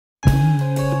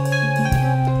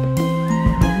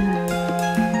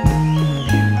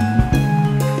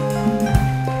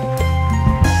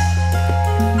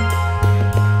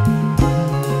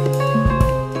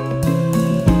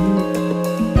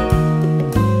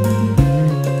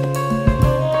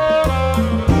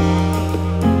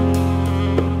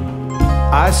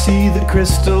I see the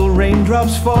crystal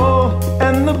raindrops fall,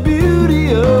 and the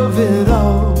beauty of it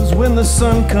all is when the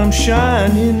sun comes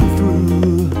shining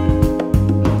through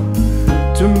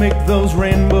to make those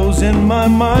rainbows in my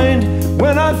mind.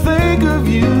 When I think of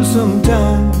you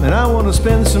sometime, and I want to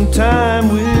spend some time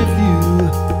with you,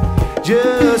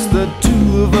 just the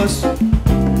two of us.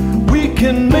 We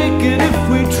can make it if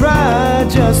we try,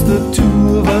 just the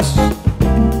two of us.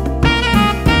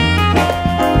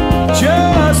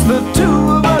 Just the two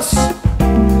of us,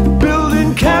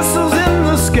 building castles in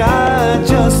the sky,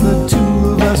 just the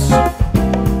two of us,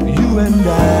 you and I.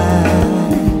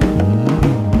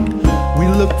 We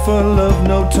look for love,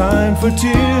 no time for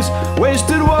tears.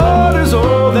 Wasted water's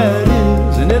all that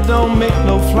is, and it don't make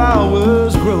no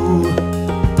flowers grow.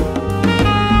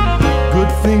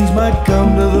 Good things might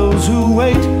come to those who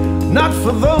wait, not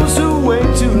for those who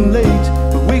wait too late.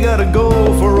 But we gotta go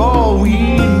for all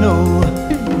we know.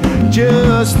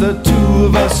 Just the two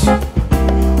of us.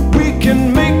 We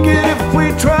can make it if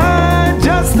we try,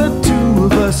 just the two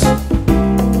of us.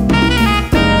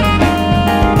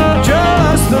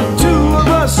 Just the two of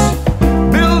us,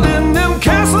 building them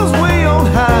castles way on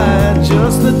high.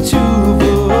 Just the two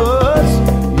of us,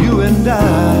 you and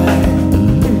I.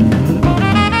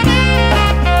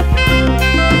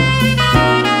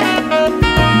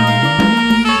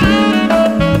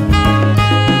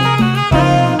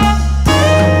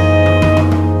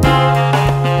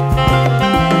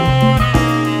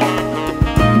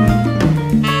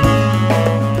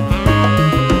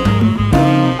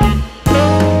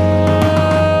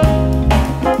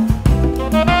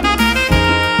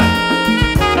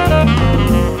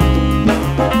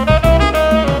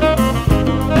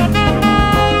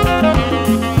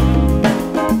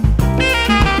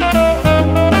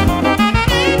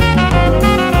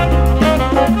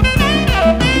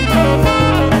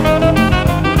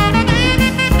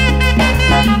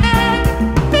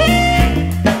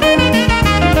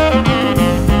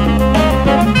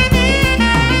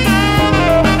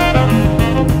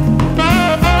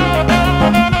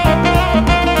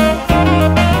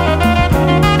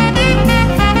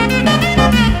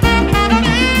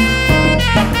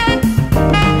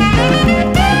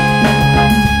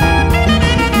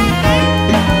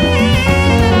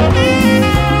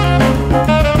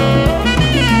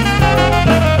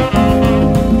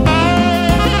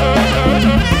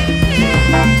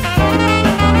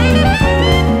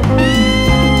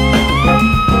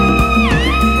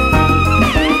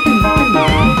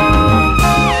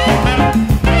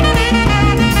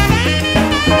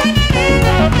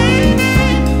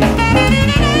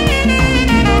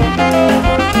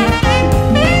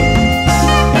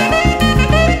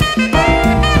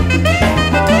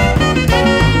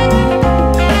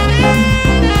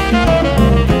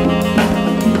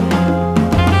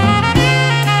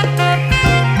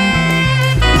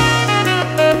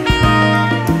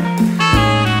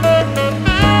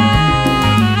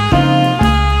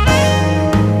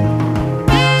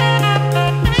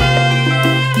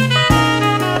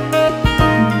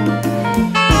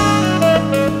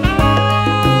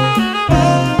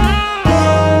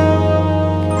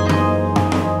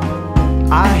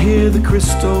 The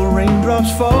crystal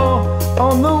raindrops fall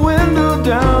on the window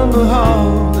down the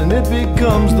hall, and it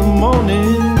becomes the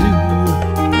morning dew.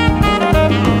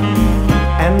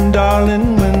 And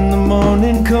darling, when the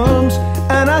morning comes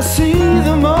and I see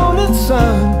the morning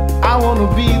sun, I wanna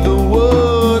be the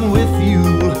one with you,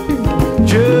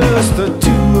 just the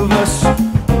two